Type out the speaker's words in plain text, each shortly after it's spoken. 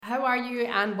are you?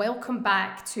 And welcome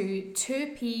back to Two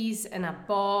Peas in a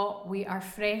Ball. We are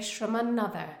fresh from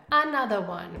another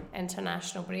one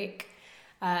international break.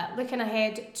 Looking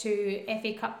ahead to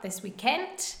FA Cup this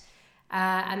weekend.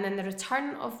 And then the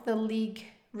return of the league.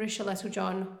 Risha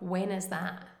Littlejohn, when is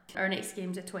that? Our next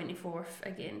game's the 24th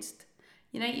against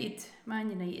United, Man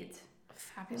United.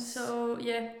 Fabulous. So,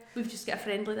 yeah, we've just got a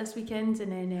friendly this weekend.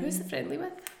 And then who's the friendly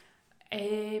with?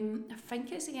 I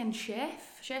think it's against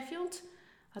Sheffield.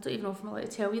 I don't even know if I'm allowed to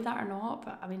tell you that or not,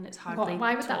 but I mean, it's hardly.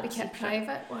 Why would that be top kept secret.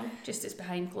 private? Why? Just it's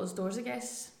behind closed doors, I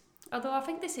guess. Although I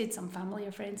think they said some family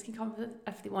or friends can come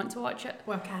if they want to watch it.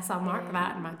 Well, Cass, I'll mark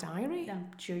that in my diary.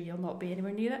 I'm sure you'll not be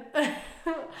anywhere near it.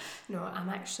 No, I'm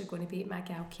actually going to be at my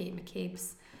gal Kate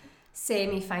McCabe's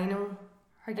semi-final.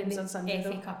 Her game's on Sunday,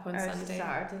 FA Cup on Sunday.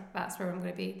 Saturday. That's where I'm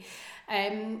going to be.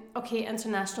 Okay,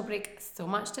 international break. So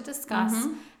much to discuss.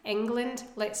 England,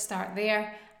 let's start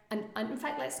there. And in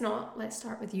fact, let's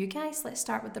start with you guys. Let's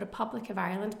start with the Republic of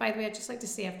Ireland. By the way, I'd just like to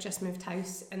say I've just moved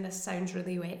house and this sounds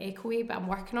really echoey, but I'm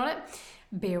working on it.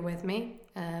 Bear with me.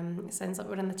 It sounds like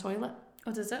we're in the toilet.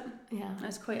 Oh, does it? Yeah.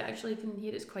 It's quite, actually, you can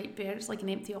hear it's quite bare. It's like an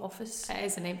empty office. It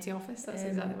is an empty office. That's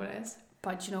exactly what it is.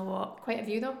 But you know what? Quite a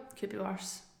view though. Could be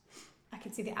worse. I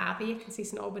can see the Abbey. I can see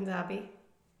St Albans Abbey.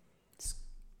 It's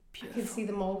beautiful. I can see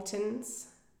the Maltons.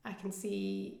 I can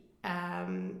see,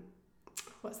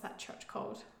 what's that church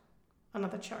called?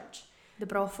 Another church. The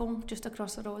brothel just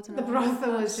across the road. The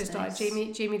brothel is just nice.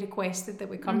 Jamie requested that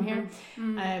we come here.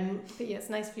 But yeah, it's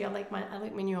nice for you. I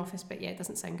like my new office, but yeah, it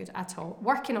doesn't sound good at all.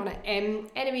 Working on it.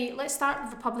 Anyway, let's start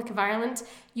with Republic of Ireland.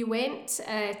 You went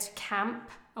to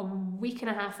camp a week and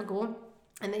a half ago,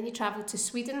 and then you travelled to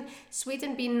Sweden.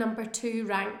 Sweden being number 2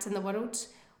 ranked in the world.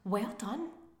 Well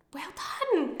done.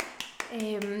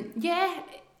 Yeah,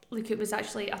 look, it was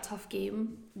actually a tough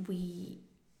game.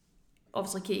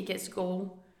 Obviously, Katie gets the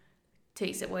goal,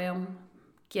 takes it well,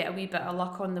 get a wee bit of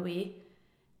luck on the way.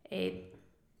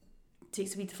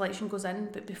 Takes a wee deflection, goes in,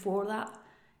 but before that,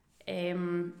 it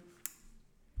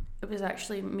was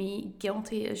actually me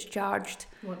guilty as charged.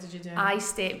 What did you do? I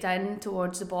stepped in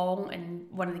towards the ball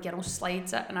and one of the girls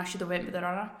slides it and I should have went with the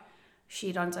runner.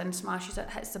 She runs in, smashes it,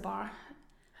 hits the bar.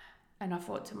 And I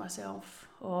thought to myself,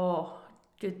 oh,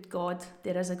 good God,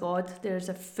 there is a God. There's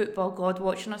a football God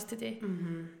watching us today.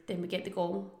 Then we get the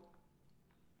goal.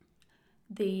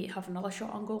 They have another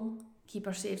shot on goal.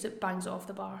 Keeper saves it, bangs it off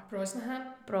the bar. Brosnan,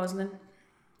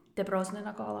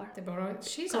 I call her.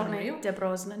 She's unreal. De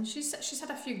Brosnan. She's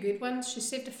had a few good ones. She's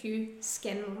saved a few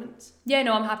skin moments. Yeah,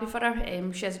 no, I'm happy for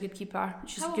her. She is a good keeper.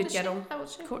 She's a good girl. How old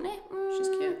is she? Courtney? She's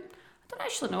cute. I don't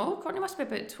actually know. Courtney must be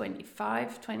about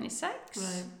 25, 26.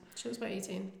 Right. She was about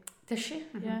 18. Does she?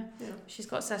 Yeah. She's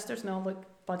got sisters and all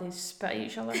look buddies spit at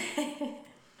each other.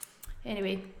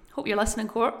 Anyway, hope you're listening,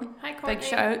 Court. Hi, Courtney. Big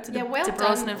shout out to the well De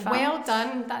Brosnan family. Well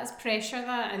done. That's pressure,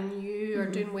 that, and you are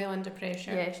doing well under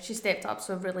pressure. Yeah, she stepped up,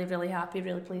 so really, really happy,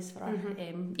 really pleased for her.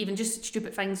 Even just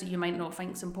stupid things that you might not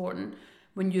think's important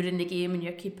when you're in the game and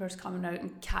your keeper's coming out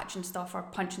and catching stuff or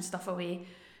punching stuff away.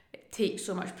 It takes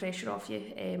so much pressure off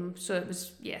you. So it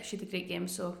was, she had a great game,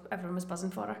 so everyone was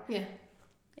buzzing for her. Yeah.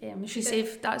 She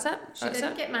saved, that's it. She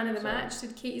didn't get man of the match.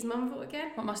 Did Katie's mum vote again?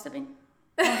 What must have been?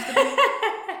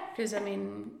 Because, I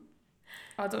mean,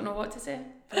 I don't know what to say.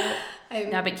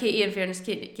 But Katie, in fairness,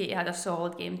 Katie had a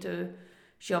solid game too.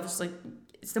 She obviously,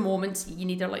 it's the moments you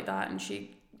need her like that, and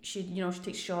she she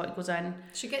takes a shot, it goes in.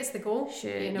 She gets the goal.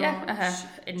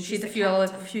 And she had a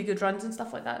few good runs and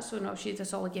stuff like that. So no, she had a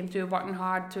solid game too, working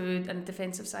hard too, and the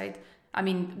defensive side. I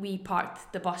mean, we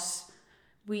parked the bus.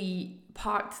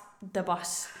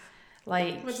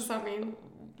 Like, what does that mean?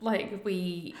 Like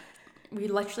we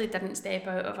literally didn't step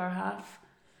out of our half.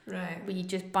 Right. We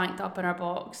just banked up in our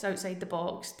box, outside the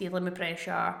box, dealing with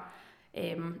pressure.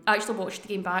 I actually watched the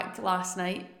game back last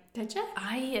night. Did you?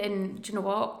 And do you know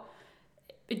what?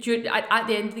 At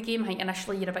the end of the game, I think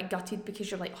initially you're a bit gutted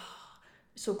because you're like, oh,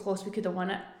 so close, we could have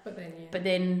won it. But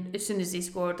then as soon as they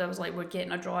scored, I was like, we're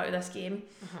getting a draw out of this game.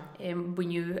 We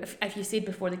knew, if you said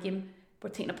before the game, we're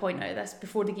taking a point out of this,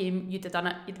 before the game you'd have done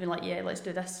it, you'd have been like, yeah, let's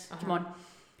do this, come on.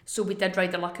 So we did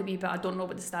ride the luck a wee bit. I don't know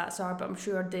what the stats are, but I'm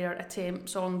sure their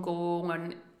attempts on goal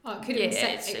and it could have been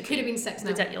 6. It could have been 6 now.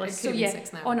 Ridiculous. So yeah,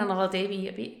 6 now. On another day we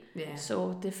get beat. Yeah.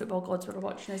 So the football gods were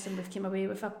watching us and we've came away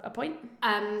with a point.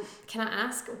 Can I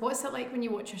ask, what's it like when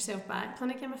you watch yourself back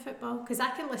playing a game of football? Because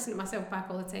I can listen to myself back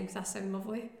all the time because I sound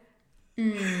lovely.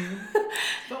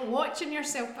 But watching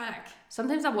yourself back.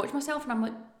 Sometimes I watch myself and I'm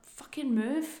like, fucking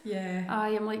move. Yeah. I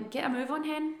am like, get a move on,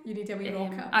 hen. You need a wee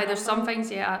rock up. There's some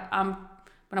things,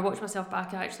 when I watch myself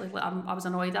back, I was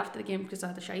annoyed after the game because I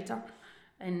had a shiter.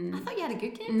 And I thought you had a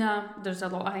good game. Nah, there's a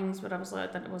lot of things where I was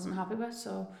like, that I wasn't happy with.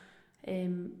 So,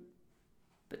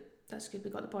 But that's good, we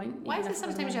got the point. Why is it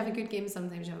sometimes you have a good game,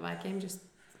 sometimes you have a bad game? Just,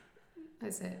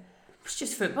 that's it. It's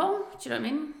just football, do you know what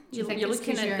I mean? You're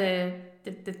looking at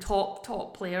the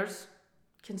top players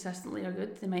consistently are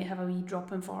good. They might have a wee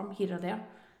drop in form here or there,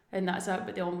 and that's it,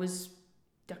 but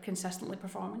they're consistently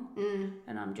performing.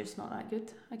 And I'm just not that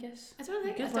good, I guess. I don't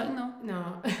think good looking though.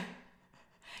 No.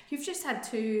 You've just had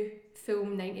 2 full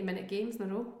 90-minute games in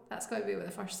a row. That's got to be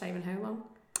the first time in how long?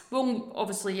 Well,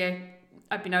 obviously, yeah,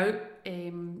 I've been out,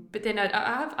 but then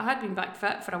I had been back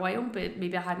fit for a while, but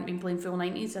maybe I hadn't been playing full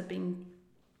 90s. I'd been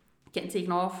getting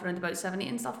taken off around about 70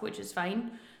 and stuff, which is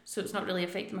fine. So it's not really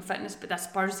affecting my fitness. But that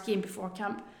Spurs game before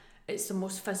camp, it's the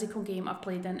most physical game I've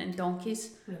played in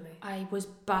donkeys. Really? I was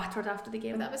battered after the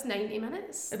game. But that was 90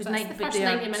 minutes? It was That's 90, the but first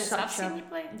 90 minutes I've seen you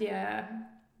play. Yeah.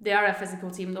 They are a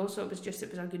physical team though, so it was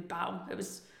a good battle. It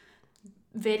was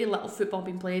very little football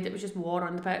being played. It was just war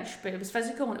on the pitch, but it was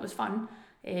physical and it was fun.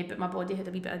 But my body had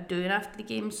a wee bit of doing after the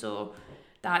game, so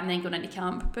that and then going into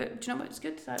camp. But do you know what? It's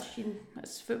good.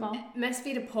 That's football. Miss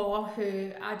Vera Paw,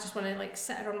 who I just want to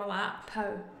sit her on my lap.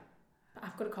 Pow.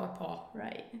 I've got to call her Paw.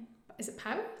 Right. Is it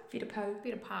Pow? Vera Pow.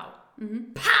 Vera Pow.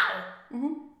 Mm-hmm. Pow!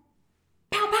 Mm-hmm.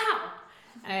 Pow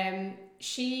pow!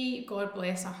 She, God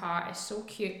bless her heart, is so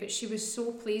cute, but she was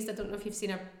so pleased. I don't know if you've seen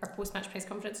her post-match press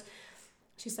conference.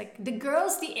 She's like, the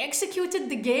girls, they executed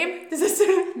the game. Does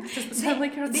it sound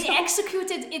like her? They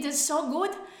executed, it is so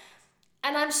good.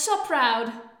 And I'm so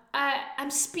proud.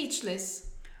 I'm speechless.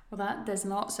 Well, that does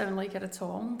not sound like it at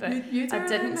all, but you I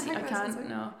didn't see, I can't,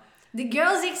 no. The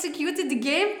girls executed the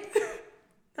game.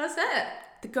 That's it.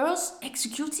 The girls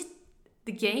executed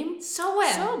the game so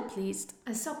well. So pleased.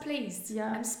 I'm so pleased.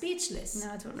 Yeah. I'm speechless.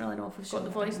 No, I don't really know if we've got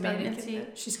the voice down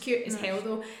yet. She's cute as hell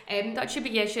though. That should be,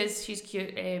 yeah, she's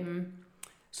cute.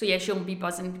 So yeah, she'll be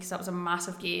buzzing because that was a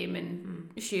massive game,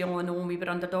 and she only known we were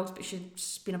underdogs, but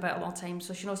she's been about a long time,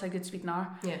 so she knows how good Sweden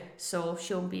are. Yeah. So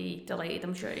she'll be delighted,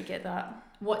 I'm sure, to get that.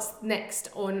 What's next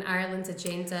on Ireland's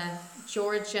agenda?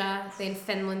 Georgia, then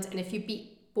Finland, and if you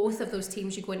beat both of those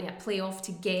teams, you go into a playoff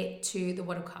to get to the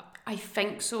World Cup. I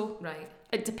think so. Right.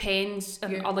 It depends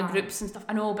on other groups and stuff.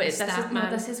 I know, but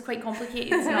this is quite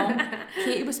complicated.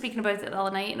 Katie was speaking about it the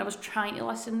other night, and I was trying to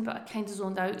listen, but I kind of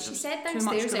zoned out. She said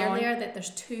downstairs earlier that there's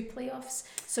 2 playoffs.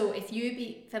 So if you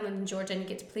beat Finland and Georgia and you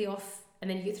get to playoff, and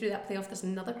then you get through that playoff, there's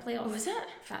another playoff. Oh, is it?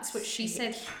 That's what she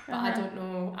said, but I don't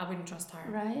know. I wouldn't trust her.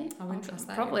 Right. I wouldn't trust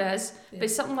that. Probably is. Yeah. But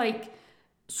it's something like,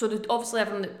 so obviously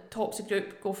everyone that tops a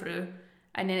group go through,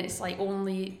 and then it's like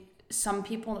only some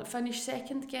people that finish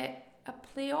second get a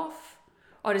playoff.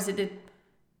 Or is it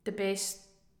the best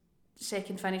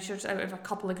second finishers out of a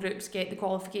couple of groups get the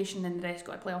qualification and the rest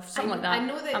got a playoff? Something like that. I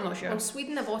know that. I'm not sure. Well,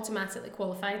 Sweden have automatically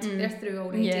qualified. They're through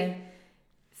already. Yeah.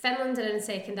 Finland are in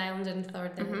second, Ireland are in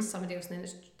third, then it's somebody else, and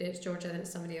then it's Georgia, then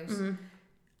it's somebody else.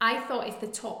 I thought if the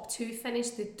top 2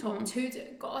 finished, the top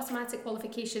 2 got automatic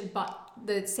qualification, but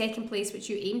the second place,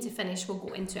 which you aim to finish, will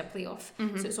go into a playoff.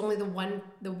 So it's only the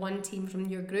one team from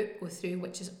your group go through,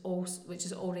 which is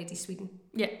already Sweden.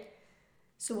 Yeah.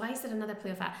 So why is there another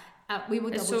playoff? We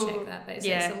will double check that, but it's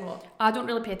a lot. I don't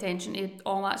really pay attention to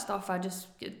all that stuff. I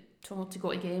just get told to go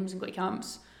to games and go to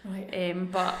camps.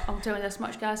 Right. But I'll tell you this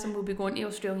much, guys, and we'll be going to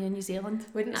Australia and New Zealand.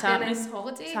 Wouldn't that be a nice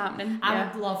holiday? It's happening. I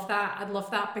would love that. I'd love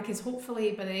that, because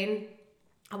hopefully by then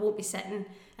I won't be sitting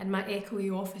in my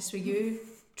echoey office with you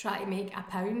trying to make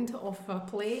 £1 off of a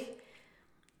play,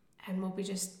 and we'll be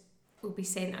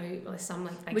sent out with some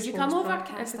big. Would you come over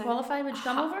if you qualify? Would you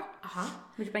come over?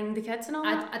 Would you bring the kids and all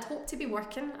that? I'd hope to be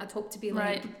working. I'd hope to be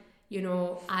right.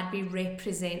 I'd be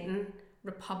representing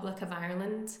Republic of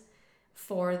Ireland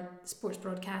for sports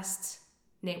broadcast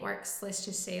networks. Let's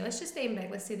just say aim big.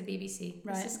 Let's say the BBC.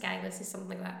 Right. Let's say Sky. Let's say something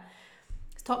like that.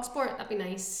 Talk Sport, that'd be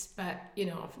nice, but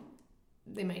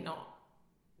they might not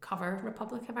cover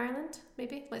Republic of Ireland.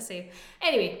 Maybe. Let's say.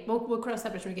 Anyway, we'll cross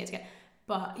that bridge when we get to it.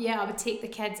 But yeah, I would take the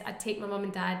kids. I'd take my mum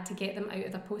and dad to get them out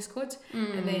of their postcode,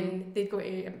 and then they'd go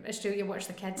to Australia, watch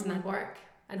the kids, and I'd work,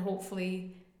 and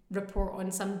hopefully report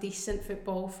on some decent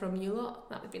football from you lot.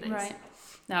 That would be nice. Right.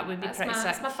 That would be pretty sick.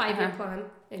 That's my 5-year plan.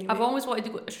 Anyway. I've always wanted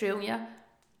to go to Australia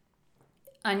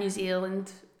and New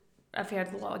Zealand. I've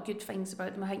heard a lot of good things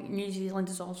about them. I think New Zealand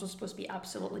is also supposed to be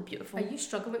absolutely beautiful. Are you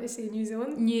struggling to say New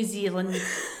Zealand? New Zealand.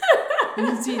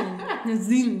 New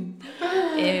Zealand.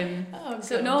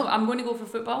 So no, I'm going to go for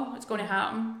football. It's going to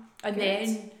happen, and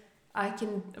then I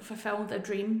can fulfil the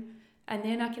dream, and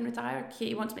then I can retire.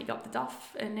 Katie wants me to get up the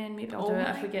duff, and then maybe I'll do it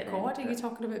if we get. God, are you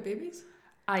talking about babies?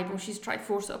 Well, she's tried to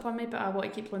force it upon me, but I want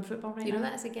to keep playing football right now. Do you know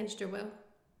that's against your will?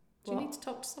 Do you need to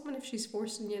talk to someone if she's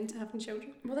forcing you into having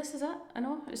children? Well, this is it. I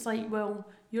know. It's like, well,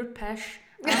 you're pish,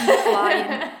 I'm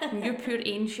flying, and you're pure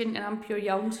ancient, and I'm pure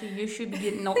young, so you should be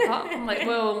getting knocked up. I'm like,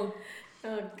 well,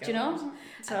 do you know?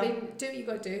 So, I mean, do what you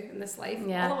got to do in this life.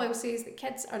 Yeah. All I will say is that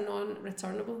kids are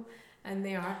non-returnable, and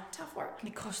they are tough work. They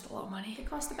cost a lot of money. They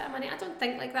cost a bit of money. I don't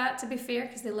think like that, to be fair,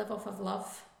 because they live off of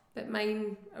love. But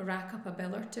mine rack up a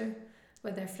bill or two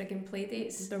with their frigging play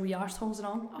dates. Their wee arseholes and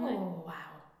all. Oh, wow.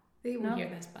 They will hear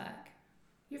this back.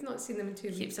 You've not seen them in 2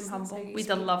 weeks. Keeps them humble. We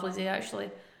did a lovely day, actually.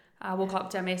 I woke up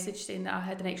to a message saying that I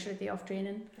had an extra day off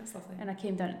training. That's lovely. And I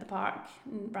came down at the park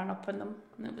and ran up on them,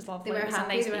 and it was lovely. They were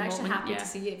happy. Nice they were actually moment. happy to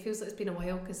see you. It feels like it's been a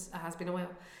while, because it has been a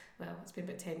while. Well, it's been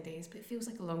about 10 days, but it feels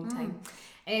like a long time.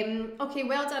 Okay,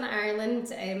 well done,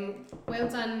 Ireland. Well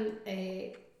done,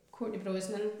 Courtney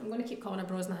Brosnan. I'm going to keep calling her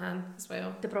Brosnahan as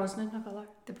well. De Brosnan, I call her.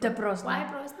 De Brosnan.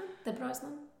 Why Brosnan? De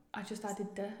Brosnan? I just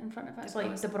added de in front of it. It's De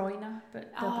like De Bruyne,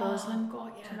 but De Brosnan.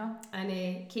 God, yeah. You know?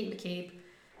 And Kate McCabe.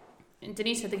 And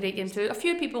Denise had a great game too. A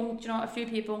few people.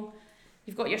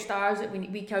 You've got your stars that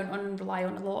we count on and rely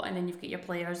on a lot, and then you've got your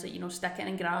players that, you know, stick in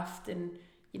and graft, and,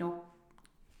 you know.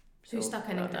 So who stuck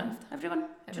in and graft? Everyone. Do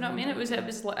you know what I mean? It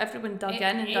was like everyone dug in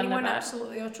and done their anyone bit.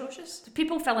 absolutely atrocious? The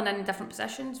people filling in different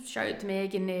positions. Shout out to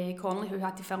Megan Conley, who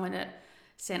had to fill in at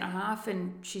centre half,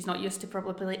 and she's not used to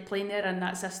probably playing there in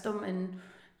that system. And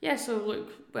yeah, so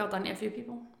look, well done to a few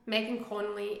people. Megan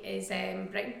Conley is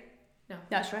Brighton. No,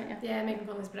 that's right. Yeah. Yeah, Megan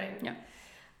Conley's Brighton. Yeah.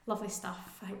 Lovely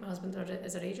stuff. I think my husband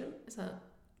is her agent. Is that?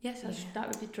 Yes, that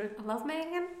would be true. I love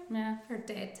Megan. Yeah. Her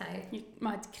dead type. You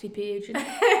mad creepy agent.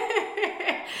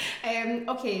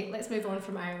 Okay, let's move on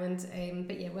from Ireland.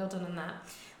 But yeah, well done on that.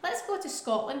 Let's go to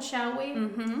Scotland, shall we?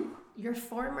 Mm-hmm. Your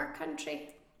former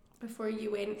country, before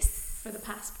you went for the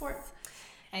passport.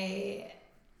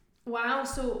 Wow,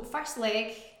 so first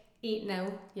leg,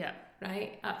 8-0. Yeah.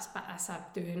 Right, that's a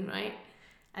doing, right?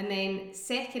 And then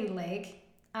second leg,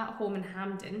 at home in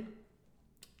Hampden,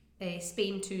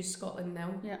 Spain 2, Scotland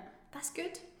 0. Yeah. That's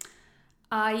good.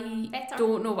 I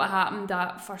don't know what happened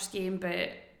that first game, but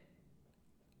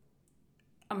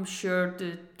I'm sure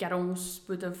the girls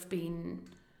would have been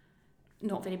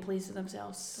not very pleased with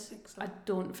themselves. I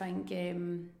don't think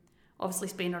obviously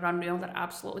Spain are unreal, they're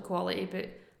absolutely quality, but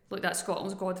look, that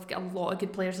Scotland's squad, they've got a lot of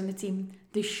good players in the team.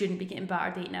 They shouldn't be getting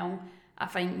battered 8-0. I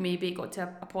think maybe it got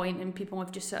to a point and people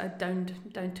have just sort of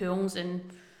down tools and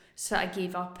sort of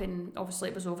gave up, and obviously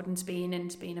it was over in Spain,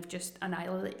 and Spain have just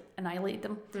annihilated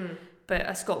them. But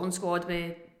a Scotland squad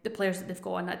with the players that they've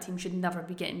got on that team should never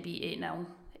be getting beat 8-0.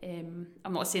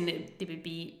 I'm not saying that they would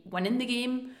be winning the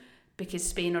game, because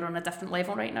Spain are on a different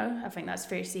level right now. I think that's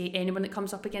fair to say. Anyone that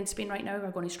comes up against Spain right now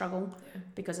are going to struggle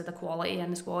because of the quality in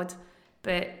the squad.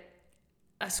 But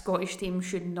a Scottish team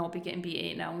should not be getting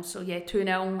beat 8-0. So yeah,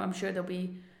 2-0.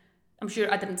 I'm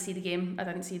sure I didn't see the game.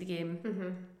 Mm-hmm.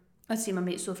 I see my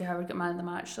mate Sophie Howard get man of the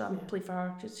match, so I'm pleased for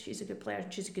her because she's a good player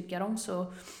and she's a good girl.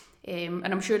 So, and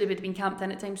I'm sure they would have been camped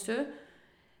in at times too.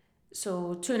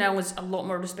 So 2-0 was a lot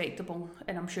more respectable,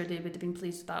 and I'm sure they would have been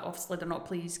pleased with that. Obviously, they're not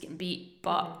pleased getting beat,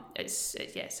 but it's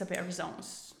a better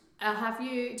result. Do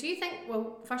you think,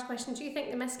 well, first question, do you think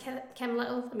they miss Kim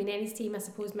Little? I mean, any team, I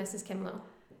suppose, misses Kim Little.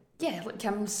 Yeah, look,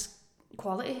 Kim's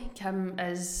quality. Kim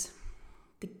is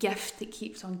the gift that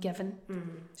keeps on giving.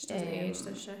 She doesn't age,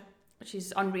 does she?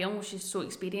 She's unreal. She's so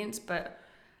experienced, but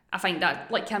I think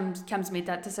that, like, Kim's made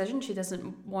that decision. She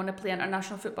doesn't want to play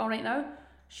international football right now.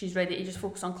 She's ready to just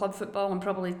focus on club football and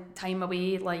probably time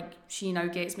away. Like, she now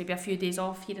gets maybe a few days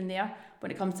off here and there when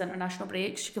it comes to international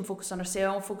breaks. She can focus on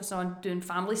herself, focus on doing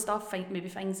family stuff, maybe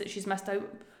things that she's missed out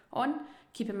on.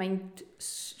 Keep in mind,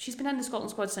 she's been in the Scotland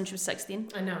squad since she was 16.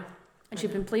 I know. And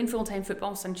she's been playing full-time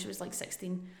football since she was like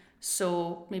 16.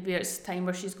 So maybe it's time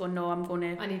where she's going, no,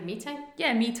 I need me time.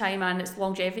 Yeah, me time, and it's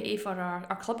longevity for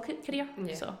our club career.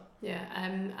 Yeah. So. Yeah,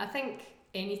 I think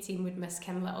any team would miss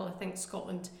Kim Little. I think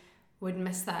Scotland would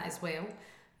miss that as well.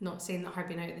 Not saying that her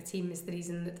being out of the team is the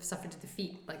reason that they've suffered a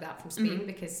defeat like that from Spain,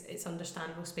 because it's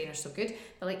understandable. Spain are so good.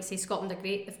 But like you say, Scotland are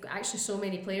great. They've got actually so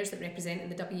many players that represent in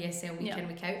the WSL week in,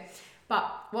 week out.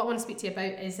 But what I want to speak to you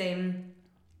about is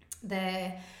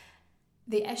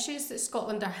the issues that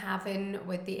Scotland are having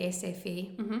with the SFA,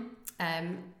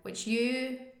 which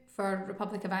you, for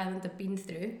Republic of Ireland, have been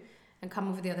through and come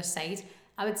over the other side.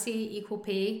 I would say equal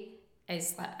pay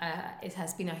it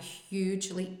has been a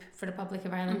huge leap for the Republic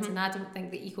of Ireland, and I don't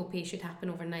think that equal pay should happen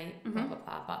overnight, blah, blah,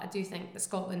 blah. But I do think the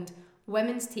Scotland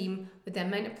women's team, with the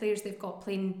amount of players they've got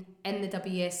playing in the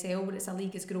WSL, where it's a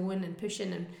league is growing and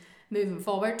pushing and moving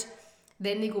forward,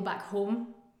 then they go back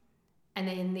home and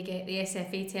then they get the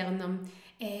SFA telling them,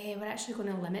 we're actually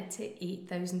going to limit to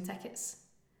 8,000 tickets,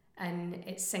 and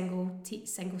it's single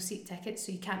seat tickets,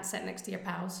 so you can't sit next to your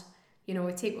pals. You know,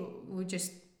 we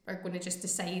are going to just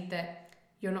decide that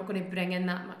you're not going to bring in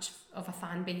that much of a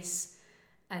fan base.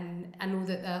 And I know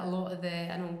that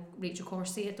I know Rachel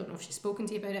Corsie, I don't know if she's spoken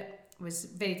to you about it, was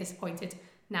very disappointed.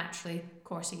 Naturally,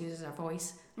 Corsie uses her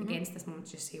voice against this moment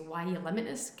to just say, why you limit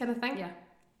us, kind of thing. Yeah.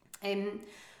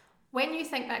 When you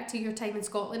think back to your time in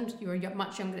Scotland, you were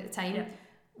much younger at the time. Yeah.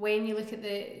 When you look at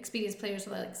the experienced players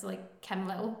like Kim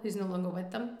Little, who's no longer with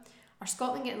them, are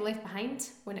Scotland getting left behind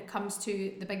when it comes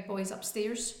to the big boys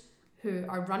upstairs who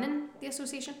are running the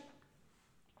association?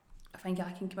 I think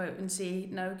I can come out and say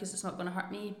now, because it's not going to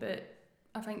hurt me, but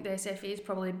I think the SFA is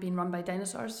probably being run by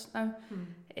dinosaurs now,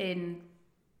 and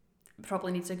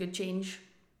probably needs a good change.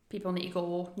 People need to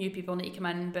go, new people need to come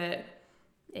in, but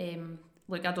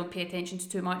look, I don't pay attention to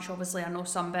too much. Obviously, I know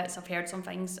some bits, I've heard some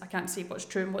things. I can't say what's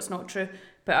true and what's not true,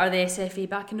 but are the SFA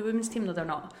back in the women's team? No, they're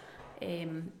not.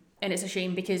 And it's a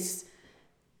shame because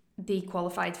they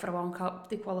qualified for a World Cup,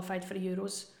 they qualified for the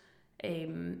Euros,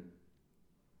 and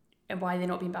why are they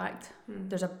not being backed?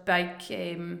 There's a big,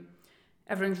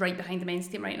 everyone's right behind the men's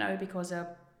team right now because of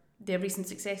their recent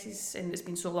successes, and it's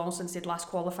been so long since they'd last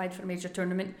qualified for a major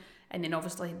tournament, and then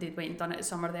obviously they went and done it this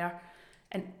summer there,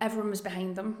 and everyone was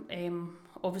behind them.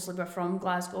 Obviously we're from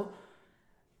Glasgow,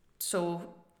 so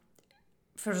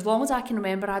for as long as I can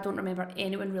remember, I don't remember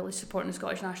anyone really supporting the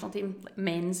Scottish national team, like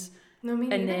men's. No, me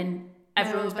and neither. Then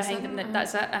everyone's behind them.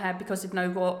 That's it. Because they've now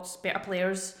got better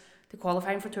players to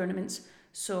qualifying for tournaments.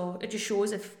 So it just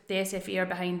shows if the SFA are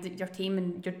behind your team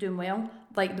and you're doing well,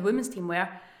 like the women's team were,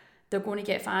 they're going to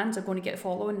get fans, they're going to get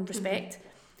following and respect.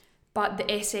 But the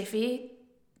SFA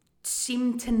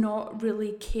seem to not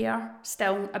really care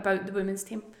still about the women's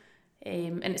team.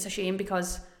 And it's a shame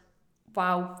because,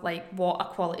 wow, like what a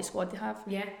quality squad they have.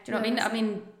 Yeah. Do you know what I mean? I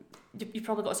mean, you've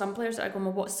probably got some players that are going,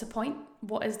 well, what's the point?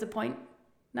 What is the point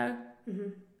now?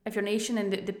 If your nation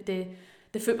and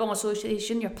the Football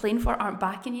Association you're playing for aren't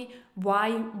backing you, why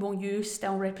won't you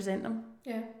still represent them?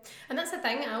 Yeah, and that's the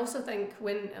thing. I also think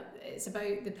when it's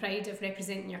about the pride of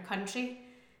representing your country,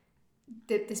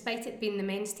 despite it being the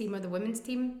men's team or the women's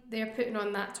team, they're putting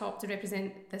on that top to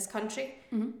represent this country.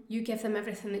 You give them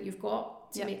everything that you've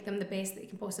got to make them the best that they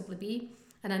can possibly be.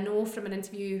 And I know from an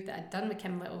interview that I'd done with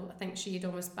Kim Little, I think she had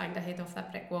almost banged her head off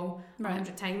that brick wall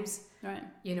 100 times,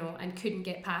 you know, and couldn't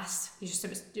get past.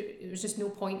 It was just no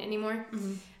point anymore.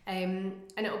 And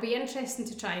it'll be interesting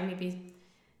to try and maybe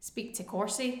speak to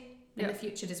Corsie in the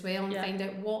future as well and find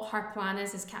out what her plan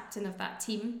is as captain of that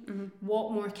team.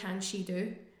 What more can she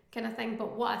do, kind of thing.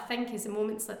 But what I think is in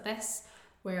moments like this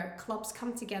where clubs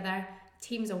come together,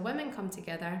 teams of women come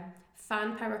together,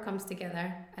 fan power comes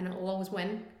together, and it'll always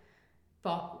win.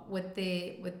 But with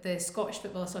the Scottish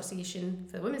Football Association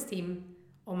for the women's team,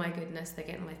 oh my goodness, they're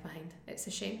getting left behind. It's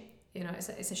a shame. You know, it's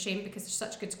a shame because there's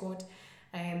such a good squad,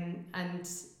 and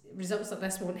results like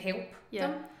this won't help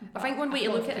them. I think one way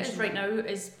to look at it is right now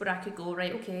is where I could go,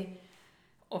 right, okay,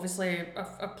 obviously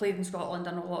I've played in Scotland,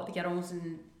 I know a lot of the girls,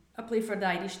 and I play for the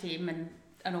Irish team, and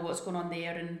I know what's going on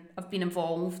there, and I've been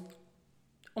involved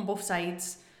on both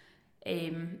sides.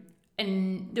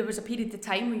 And there was a period of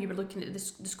time where you were looking at the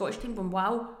Scottish team going,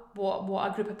 wow,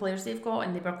 what a group of players they've got,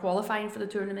 and they were qualifying for the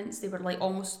tournaments. They were like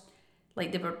almost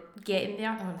like they were getting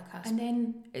there. And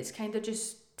then it's kind of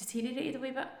just deteriorated a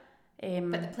wee bit.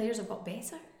 But the players have got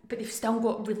better. But they've still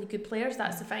got really good players,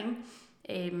 that's the thing.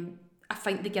 I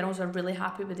think the girls are really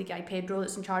happy with the guy Pedro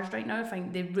that's in charge right now. I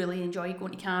think they really enjoy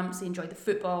going to camps, they enjoy the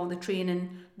football, the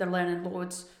training, they're learning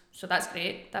loads. So that's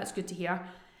great, that's good to hear.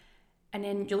 And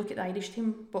then you look at the Irish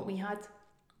team, what we had,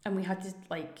 and we had to,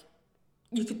 like,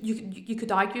 you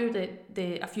could argue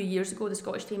that a few years ago the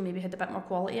Scottish team maybe had a bit more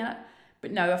quality in it,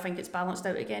 but now I think it's balanced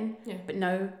out again. But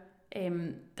now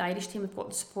the Irish team have got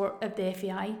the support of the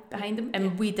FAI behind them,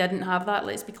 and we didn't have that.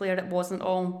 Let's be clear, it wasn't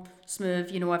all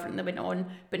smooth, you know, everything that went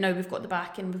on. But now we've got the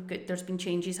backing. There's been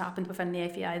changes happened within the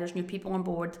FAI. There's new people on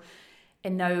board,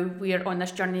 and now we're on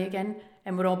this journey again,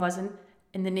 and we're all buzzing.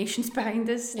 And the nation's behind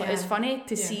us. Like, it's funny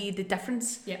to see the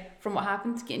difference from what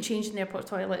happened. Getting changed in the airport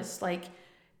toilets, like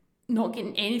not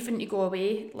getting anything to go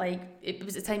away. Like it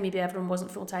was a time maybe everyone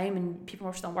wasn't full time and people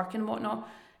were still working and whatnot.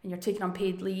 And you're taking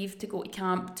unpaid leave to go to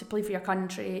camp to play for your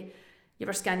country. You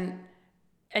were skint,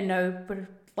 and now we're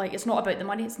like, it's not about the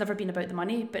money. It's never been about the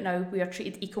money. But now we are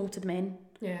treated equal to the men.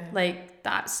 Like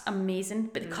that's amazing.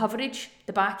 But the coverage,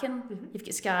 the backing, you've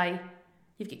got Sky,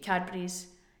 you've got Cadbury's.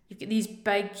 You've got these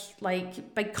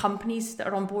big companies that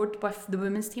are on board with the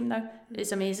women's team now.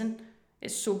 It's amazing.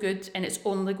 It's so good, and it's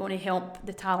only going to help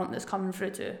the talent that's coming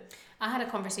through too. I had a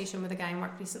conversation with a guy in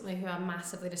work recently who I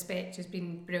massively respect, who's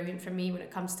been brilliant for me when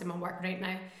it comes to my work right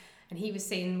now. And he was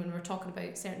saying when we were talking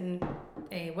about certain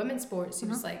women's sports, he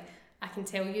was like, I can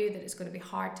tell you that it's going to be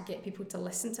hard to get people to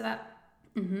listen to that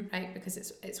right? Because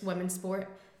it's women's sport.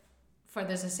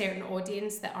 There's a certain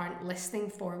audience that aren't listening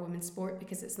for women's sport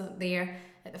because it's not there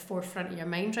at the forefront of your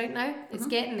mind right now. It's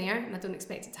getting there, and I don't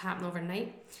expect it to happen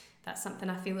overnight. That's something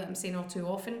I feel that I'm saying all too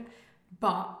often.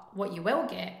 But what you will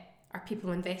get are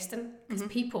people investing, because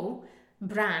people,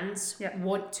 brands,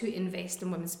 want to invest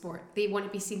in women's sport. They want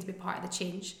to be seen to be part of the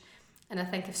change. And I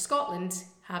think if Scotland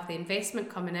have the investment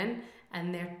coming in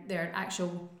and their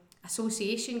actual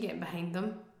association getting behind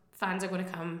them, fans are going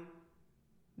to come,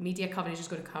 media coverage is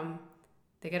going to come,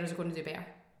 the girls are going to do better.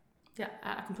 Yeah,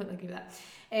 I completely agree with that.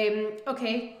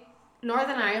 Okay,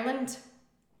 Northern Ireland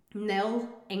 0,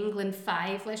 England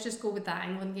 5. Let's just go with that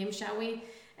England game, shall we?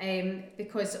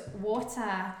 Because what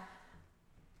a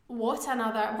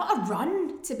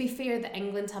run, to be fair, that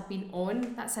England have been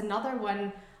on. That's another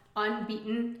one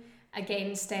unbeaten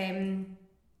against Northern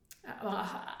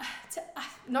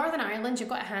Ireland. You've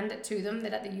got to hand it to them.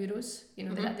 They're at the Euros.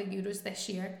 They're at the Euros this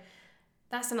year.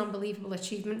 That's an unbelievable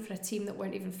achievement for a team that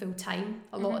weren't even full-time.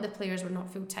 A lot of the players were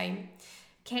not full-time.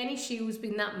 Kenny Shields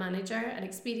being that manager, an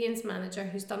experienced manager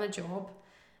who's done a job,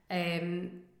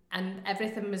 and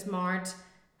everything was marred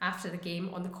after the game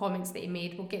on the comments that he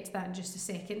made. We'll get to that in just a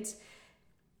second.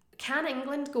 Can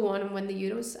England go on and win the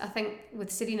Euros? I think with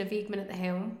Serena Wiegmann at the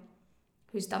helm,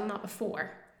 who's done that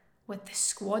before, with the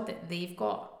squad that they've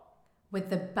got, with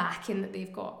the backing that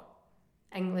they've got,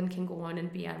 England can go on and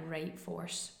be a right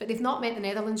force. But they've not met the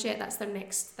Netherlands yet. That's their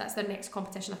next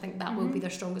competition. I think that will be their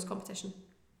strongest competition.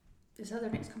 Is that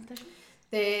their next competition?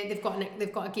 They've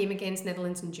got a game against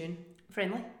Netherlands in June.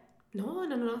 Friendly? No.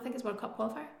 I think it's World Cup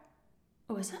qualifier.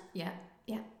 Oh, is it? Yeah.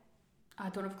 I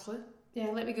don't have a clue. Yeah,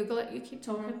 let me Google it. You keep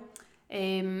talking.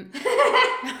 England.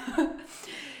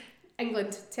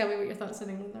 Tell me what your thoughts on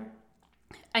England are.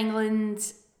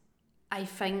 England, I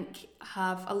think,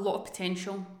 have a lot of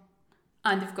potential,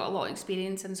 and they've got a lot of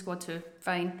experience in the squad too.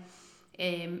 Fine.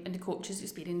 And the coach is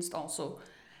experienced also.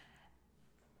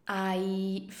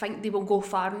 I think they will go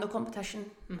far in the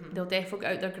competition. They'll definitely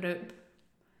get out their group.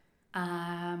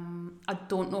 I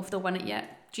don't know if they'll win it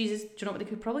yet. Jesus, do you know what? They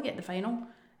could probably get the final,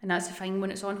 and that's the thing,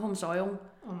 when it's on home soil.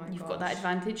 You've got that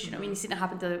advantage. You know what I mean? You've seen it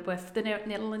happen with the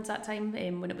Netherlands that time,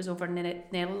 when it was over in the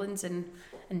Netherlands, and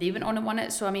they went on and won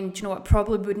it. So I mean, do you know what? It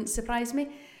probably wouldn't surprise me,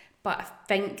 but I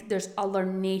think there's other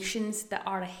nations that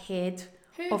are ahead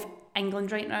of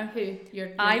England right now. Who?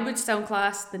 I would still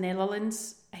class the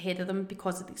Netherlands ahead of them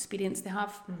because of the experience they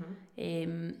have.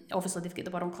 Obviously they've got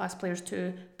the world class players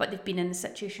too, but they've been in the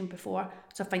situation before,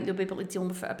 so I think they'll be able to deal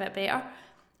with it a bit better.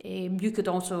 You could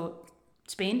also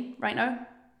Spain right now,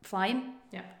 flying.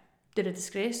 Yeah. They're a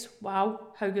disgrace. Wow,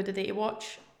 how good are they to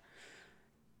watch?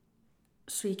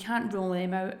 So you can't rule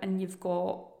them out, and you've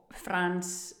got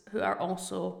France, who are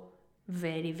also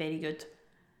very, very good.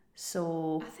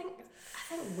 So I think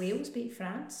Wales beat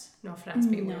France. No, France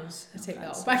beat Wales. I take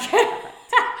that all back.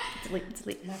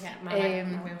 delete.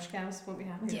 My Welsh girls won't be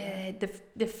happy. Yeah,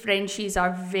 the Frenchies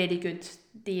are very good.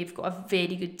 They've got a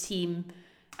very good team.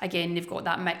 Again, they've got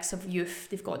that mix of youth.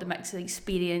 They've got the mix of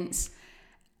experience.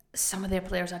 Some of their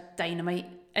players are dynamite.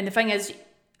 And the thing is,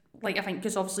 like, I think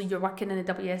because obviously you're working in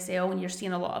the WSL and you're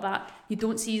seeing a lot of that, you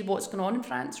don't see what's going on in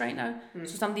France right now.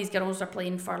 So some of these girls are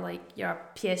playing for like your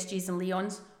PSGs and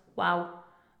Lyons. Wow.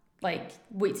 Like,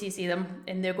 wait till you see them,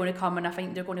 and they're going to come, and I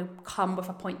think they're going to come with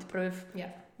a point to prove. Yeah.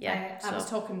 I was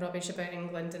talking rubbish about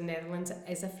England and Netherlands. It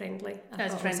is a friendly.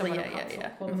 It's friendly,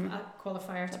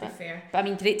 Qualifier, to be fair. But I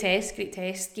mean, great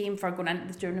test game for going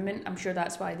into the tournament. I'm sure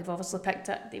that's why they've obviously picked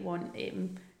it. They want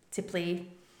to play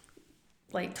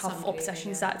like tough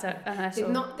oppositions. That's it. They've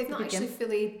not actually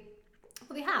fully.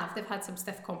 Well, they have. They've had some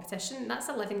stiff competition. That's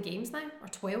 11 games now, or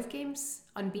 12 games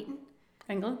unbeaten.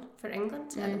 England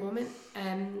at the moment.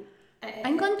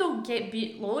 England don't get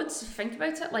beat loads. Think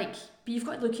about it. Like, but you've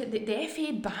got to look at the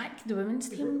FA back the women's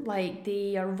team. Like,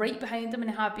 they are right behind them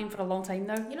and have been for a long time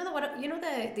now.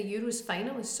 The Euros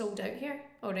final is sold out here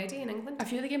already in England. A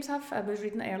few of the games have. I was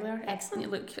reading it earlier. Excellent.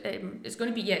 Look, it's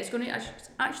going to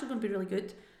actually going to be really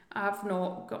good. I've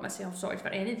not got myself sorted for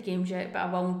any of the games yet, but I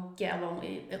will get along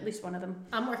to at least one of them.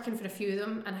 I'm working for a few of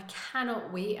them, and I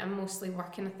cannot wait. I'm mostly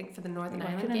working, I think, for the Northern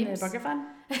Ireland games. Games. The Burger Fan?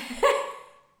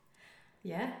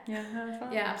 Yeah,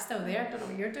 I'm still there. I don't know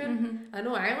what you're doing. I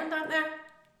know Ireland aren't there.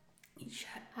 Shit.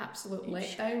 Absolute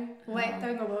letdown.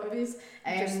 Letdown, a lot of these.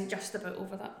 Just about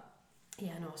over that.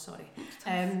 Yeah, no, sorry.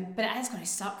 But it is going to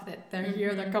suck that they're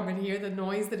here, they're coming here, the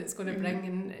noise that it's going to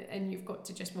bring, and you've got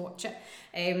to just watch it.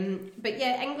 But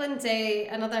yeah, England,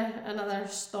 another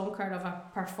stonker of a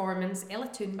performance. Ella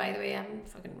Toone, by the way, I'm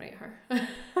fucking right her. I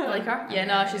like her. Yeah,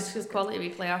 no, she's a quality wee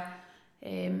player.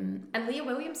 And Leah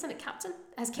Williamson at captain.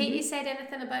 Has Katie said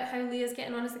anything about how Leah's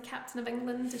getting on as the captain of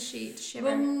England? Does she ever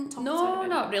talk No,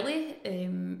 not really.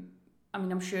 I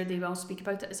mean, I'm sure they will speak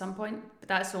about it at some point, but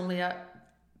that's only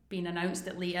been announced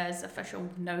that Leah is official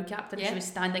now captain. She was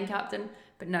standing captain,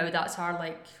 but now that's her.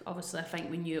 Like, obviously, I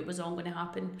think we knew it was all going to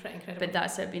happen. Pretty incredible. But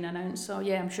that's it being announced. So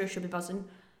yeah, I'm sure she'll be buzzing.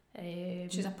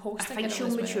 She's a poster. I think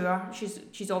she'll mature.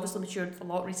 She's obviously matured a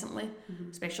lot recently,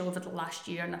 especially over the last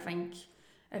year, and I think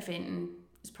if anything,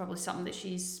 it's probably something that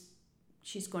she's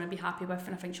going to be happy with,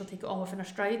 and I think she'll take it all within her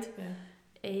stride.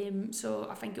 So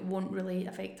I think it won't really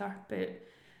affect her, but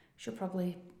she'll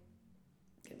probably.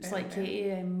 It's like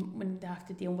Katie, when they have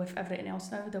to deal with everything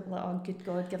else now, they'll be like, oh, good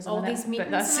God, give us all a minute. These meetings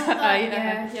but that's, and all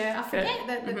that. I forget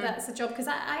that Mm-hmm. that's a job, because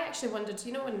I actually wondered,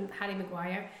 you know, when Harry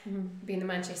Maguire, being the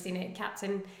Manchester United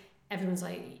captain, everyone's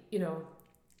like, you know,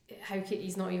 how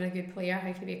Katie's not even a good player,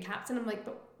 how can he be a captain? I'm like,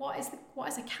 but what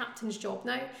is a captain's job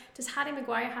now? Does Harry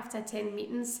Maguire have to attend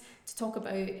meetings to talk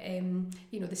about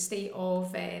you know, the state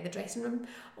of the dressing room,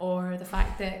 or the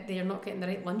fact that they are not getting the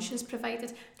right lunches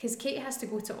provided? Because Katie has to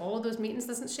go to all of those meetings,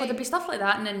 doesn't she? Well, there'd be stuff like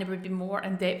that, and then there would be more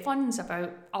in-depth ones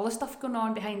about all the stuff going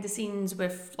on behind the scenes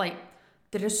with, like,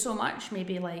 there is so much,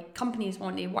 maybe like companies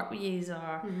want to work with you,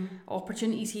 or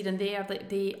opportunities here and there, that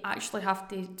they actually have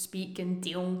to speak and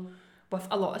deal with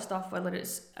a lot of stuff, whether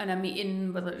it's in a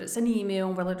meeting, whether it's an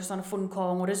email, whether it's on a phone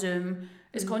call or a Zoom.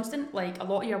 It's constant. Like, a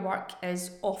lot of your work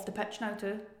is off the pitch now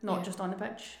too, not just on the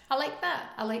pitch. I like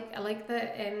that. I like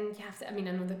that. You have to. I mean,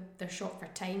 I know that they're short for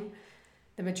time,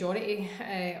 the majority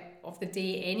of the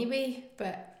day anyway.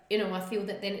 But you know, I feel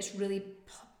that then it's really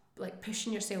like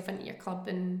pushing yourself into your club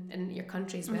and your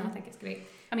country as well. I think it's great.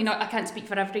 I mean, I can't speak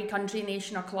for every country,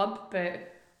 nation or club,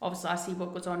 but obviously I see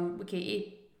what goes on with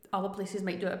Katie. Other places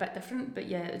might do it a bit different, but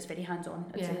yeah, it's very hands-on.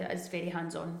 It's very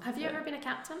hands-on. Have you ever been a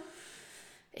captain?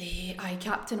 I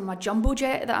captained my jumbo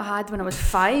jet that I had when I was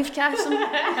 5, Cassim.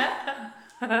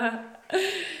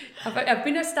 I've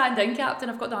been a stand-in captain.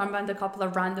 I've got the armband a couple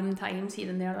of random times here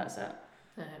and there, that's it.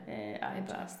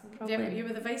 You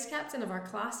were the vice captain of our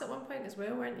class at one point as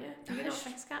well, weren't you? You were not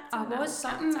vice captain? I was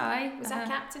something, aye. Was that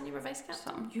captain? You were vice captain?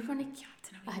 Something. You weren't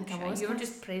captain. I think I was. You were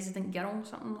just president girl,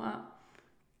 something like that.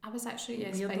 I was actually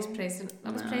vice president. I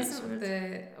was president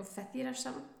of 5th year or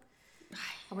something.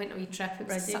 I went on a wee trip. It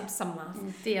was some laugh.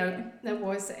 Day out. There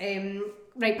was.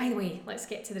 Right, by the way, let's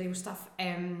get to the real stuff.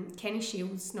 Kenny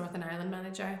Shields, Northern Ireland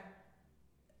manager.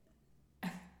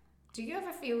 Do you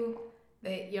ever feel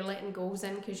that you're letting goals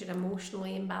in because you're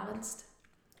emotionally imbalanced?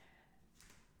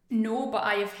 No, but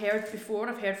I have heard before.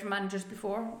 I've heard from managers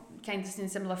before, kind of saying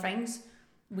similar things.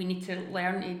 We need to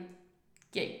learn to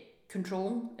get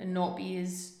control and not be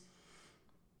as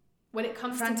when it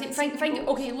comes frantic.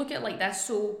 Okay, look at it like this.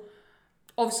 So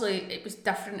obviously it was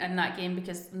different in that game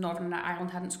because Northern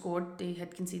Ireland hadn't scored, they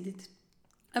had conceded.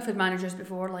 I've had managers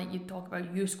before, like, you talk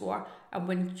about you score, and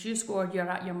when you score you're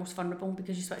at your most vulnerable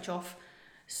because you switch off.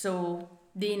 So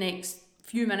the next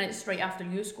few minutes right after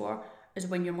you score is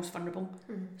when you're most vulnerable.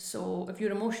 So if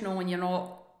you're emotional and you're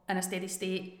not in a steady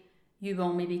state, you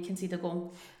will maybe concede a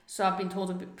goal. So I've been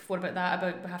told before about that,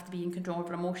 about we have to be in control of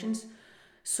our emotions.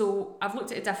 So I've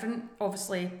looked at it different.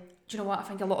 Obviously, do you know what? I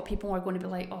think a lot of people are going to be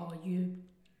like, oh,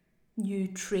 you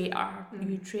traitor,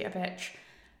 you traitor bitch.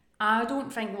 I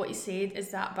don't think what he said is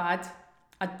that bad.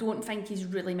 I don't think he's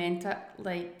really meant it.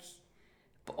 Like,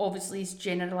 but obviously he's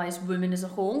generalised women as a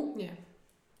whole. Yeah.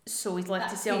 So he's left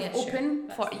himself open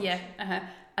for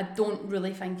I don't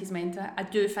really think he's meant it. I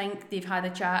do think they've had a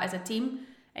chat as a team.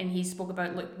 And he spoke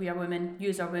about, look, we are women,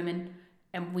 yous are women,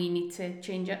 and we need to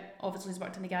change it. Obviously, he's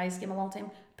worked in the guys' game a long time.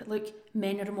 But look,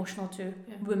 men are emotional too.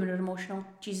 Yeah. Women are emotional.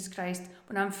 Jesus Christ.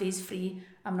 When I'm phase free,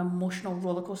 I'm an emotional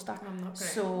roller coaster. I'm not great.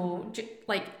 So,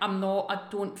 I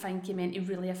don't think he meant to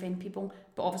really offend people.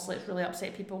 But obviously, it's really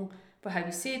upset people with how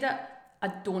he said it. I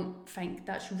don't think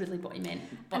that's really what he meant.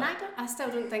 But and I still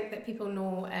don't think that people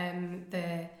know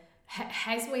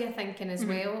his way of thinking as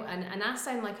well, and I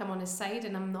sound like I'm on his side,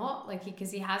 and I'm not, like,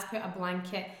 because he has put a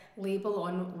blanket label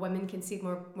on women concede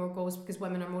more goals because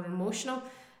women are more emotional,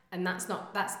 and that's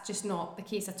just not the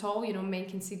case at all. You know, men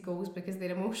concede goals because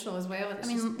they're emotional as well. I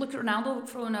mean, look at Ronaldo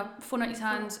throwing a phone out his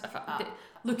hands.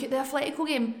 Look at the Atletico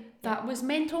game. That was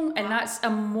mental, and that's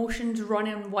emotions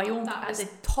running wild at the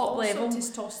top level.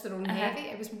 Testosterone heavy.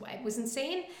 It was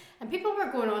insane, and people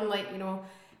were going on like, you know,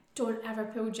 don't ever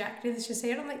pull Jack Grealish's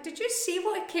hair. I'm like, did you see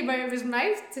what came out of his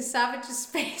mouth to Savage's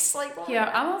face? Like, what?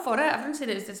 Yeah, I'm all for it. Everyone said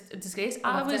it was a disgrace.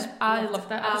 I loved it. I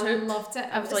loved it.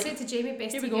 I was like, said to Jamie,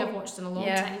 best TV I've watched in a long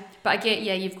time. But I get,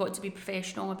 you've got to be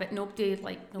professional, but nobody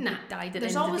died at the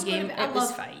end of the game. It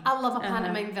was fine. I love a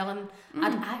pantomime villain.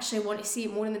 I'd actually want to see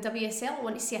it more in the WSL. I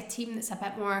want to see a team that's a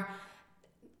bit more,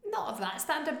 not of that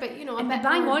standard, but you know, we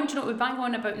bang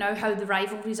on about now how the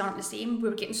rivalries aren't the same. We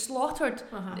were getting slaughtered.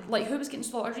 Like, who was getting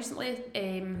slaughtered recently?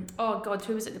 Oh God,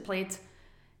 who was it that played?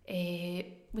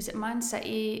 Was it Man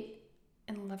City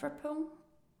and Liverpool?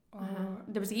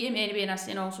 There was a game anyway, and I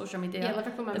seen all social media. Yeah,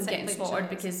 Liverpool, Man City getting slaughtered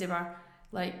because they were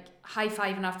like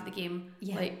high-fiving after the game.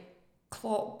 Yeah. Like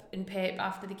Klopp and Pep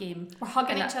after the game. We're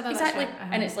hugging each other. Exactly.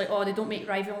 And it's like, oh, they don't make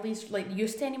rivalries like they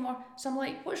used to anymore. So I'm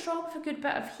like, what's wrong with a good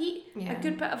bit of heat? Yeah. A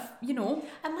good bit of, you know.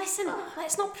 And listen,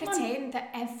 let's not pretend that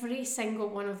every single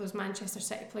one of those Manchester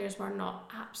City players were not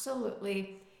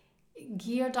absolutely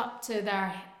geared up to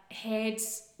their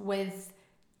heads with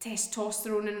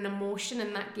testosterone and emotion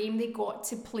in that game. They got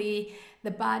to play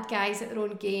the bad guys at their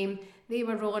own game. They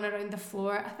were rolling around the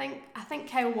floor. I think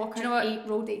Kyle Walker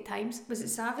rolled 8 times. Was it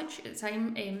Savage at the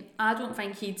time? I don't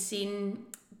think he'd seen.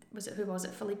 Who was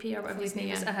it? Felipe or whatever his name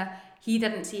was. He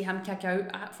didn't see him kick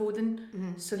out at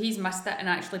Foden, so he's missed it and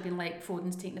actually been like,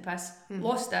 Foden's taking the piss.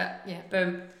 Lost it. Yeah.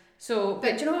 Boom. So,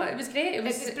 but do you know what? It was great. It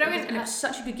was brilliant, and it was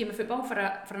such a good game of football for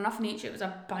enough in each. It was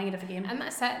a banger of a game. And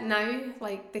that's it now.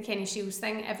 Like the Kenny Shields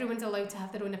thing, everyone's allowed to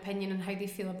have their own opinion on how they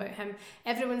feel about him.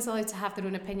 Everyone's allowed to have their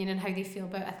own opinion on how they feel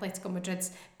about Atletico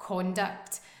Madrid's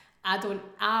conduct. I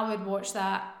would watch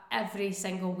that every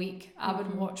single week. I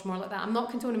would watch more like that. I'm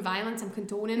not condoning violence. I'm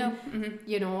condoning,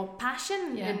 you know,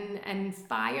 passion and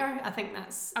fire. I think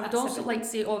that's. I would also like to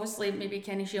say, obviously, maybe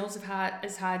Kenny Shields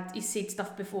he's said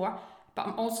stuff before. But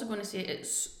I'm also going to say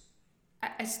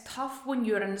it's tough when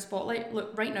you're in the spotlight.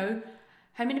 Look, right now,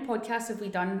 how many podcasts have we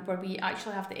done where we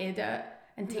actually have to edit it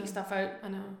and take stuff out? I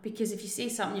know. Because if you say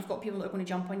something, you've got people that are going to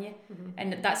jump on you.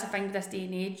 And that's the thing with this day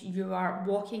and age. You are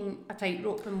walking a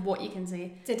tightrope in what you can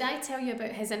say. Did I tell you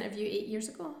about his interview 8 years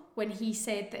ago when he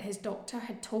said that his doctor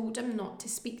had told him not to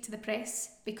speak to the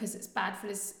press because it's bad for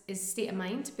his state of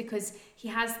mind, because he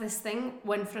has this thing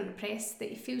when in front of the press that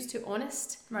he feels too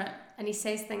honest. Right. And he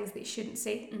says things that he shouldn't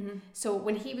say. So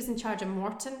when he was in charge of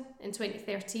Morton in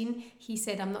 2013, he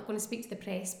said, I'm not going to speak to the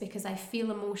press because I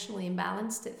feel emotionally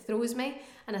imbalanced. It throws me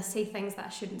and I say things that I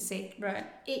shouldn't say. Right.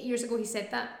 8 years ago he said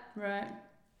that. Right.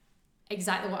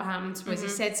 Exactly what happened was he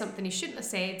said something he shouldn't have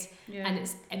said, and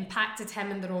it's impacted him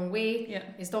in the wrong way. Yeah.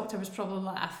 His doctor was probably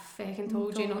like, I fucking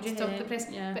told you not to talk to the press.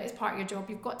 Yeah. But it's part of your job.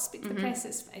 You've got to speak to the press.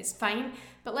 It's fine.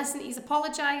 But listen, he's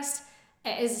apologised.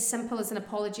 It is as simple as an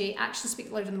apology. Actions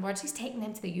speak louder than words. He's taking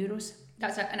them to the Euros.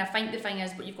 That's it. And I think the thing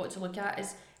is, what you've got to look at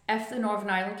is if the Northern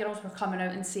Ireland girls were coming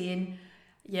out and saying,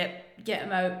 yep, get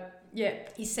him out. Yeah,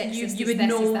 he's sexist. You would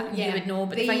know. You would know.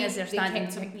 But the thing is, they're standing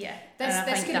to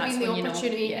This could have been the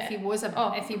opportunity if he was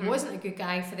if he wasn't a good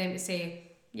guy for them to say.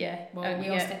 Yeah, well, we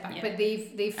all step back. Yeah. But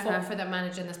they've fought for their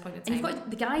manager in this point in time. And you've got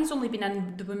the guy's only been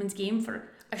in the women's game for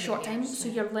a short time, so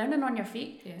you're learning on your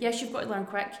feet. Yeah. Yes, you've got to learn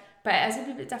quick, but it is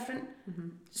a bit different.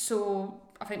 So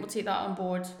I think we'll take that on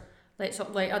board. I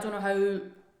don't know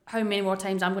how many more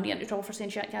times I'm going to get into trouble for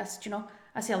saying shit. Yes, you know,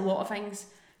 I say a lot of things.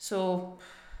 So.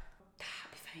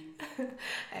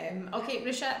 Okay,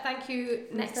 Risha, thank you.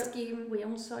 Next game,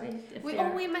 Wales. Sorry,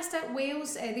 we missed out.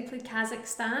 Wales. They played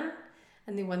Kazakhstan,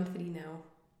 and they won 3-0.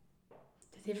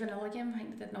 Did they vanilla game? I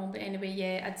think they did not. But anyway,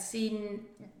 yeah, I'd seen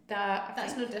that.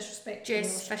 That's no disrespect.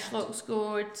 Jess Fishlock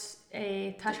scored.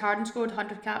 Tash Harden scored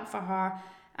 100 cap for her,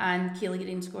 and Kaylee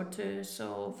Green scored 2.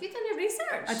 So. Have you done your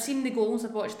research? I'd seen the goals.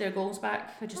 I'd watched their goals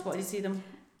back. I just wanted to see them.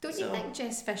 Don't you think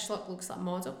Jess Fishlock looks like a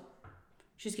model?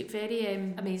 She's got very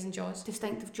amazing jaws,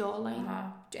 distinctive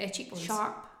jawline, cheekbones,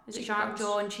 sharp. Is it sharp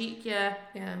jaw and cheek? Yeah.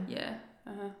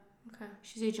 Okay.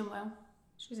 She's aging well.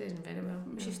 She's aging very well.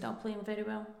 She's still playing very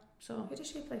well. So. Who does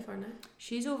she play for now?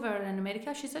 She's over in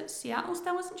America. She's at Seattle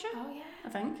still, isn't she? Oh yeah. I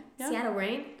think. Yeah. Seattle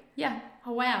Reign. Yeah.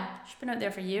 Oh wow. She's been out there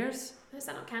for years. Is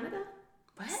that not Canada?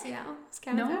 What? Seattle. It's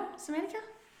Canada. No, it's America.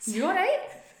 You alright?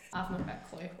 I've not got a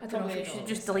clue. I don't know if you should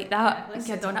just delete that and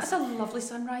get on. That's a lovely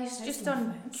sunrise. Just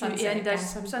on Cutie and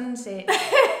sunset.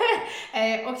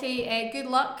 Okay, good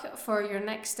luck for your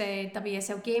next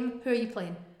WSL game. Who are you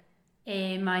playing?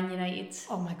 Man United.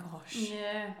 Oh my gosh.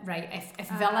 Yeah. Right, if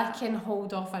Villa can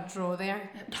hold off a draw there.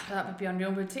 That would be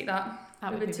unreal. We'd take that.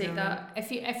 We would take that.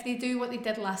 If they do what they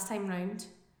did last time round,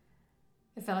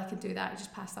 If I could do that,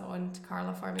 just pass that on to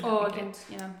Carla for me. Good.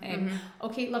 Yeah.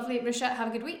 Okay, lovely. Risha, have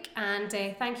a good week. And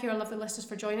thank you, our lovely listeners,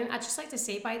 for joining. I'd just like to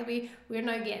say, by the way, we're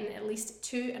now getting at least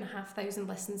 2,500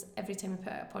 listens every time we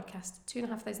put out a podcast.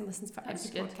 2,500 listens for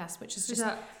every podcast, which is just...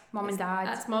 Mum and Dad.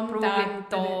 That's Mum, Brogan, Dad,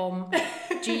 Dom,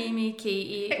 Jamie,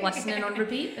 Katie, listening on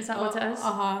repeat. Is that what it is?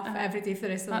 For every day for the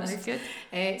rest of the life. That's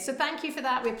good. So thank you for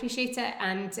that. We appreciate it.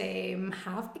 And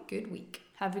have a good week.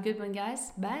 Have a good one,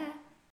 guys. Bye.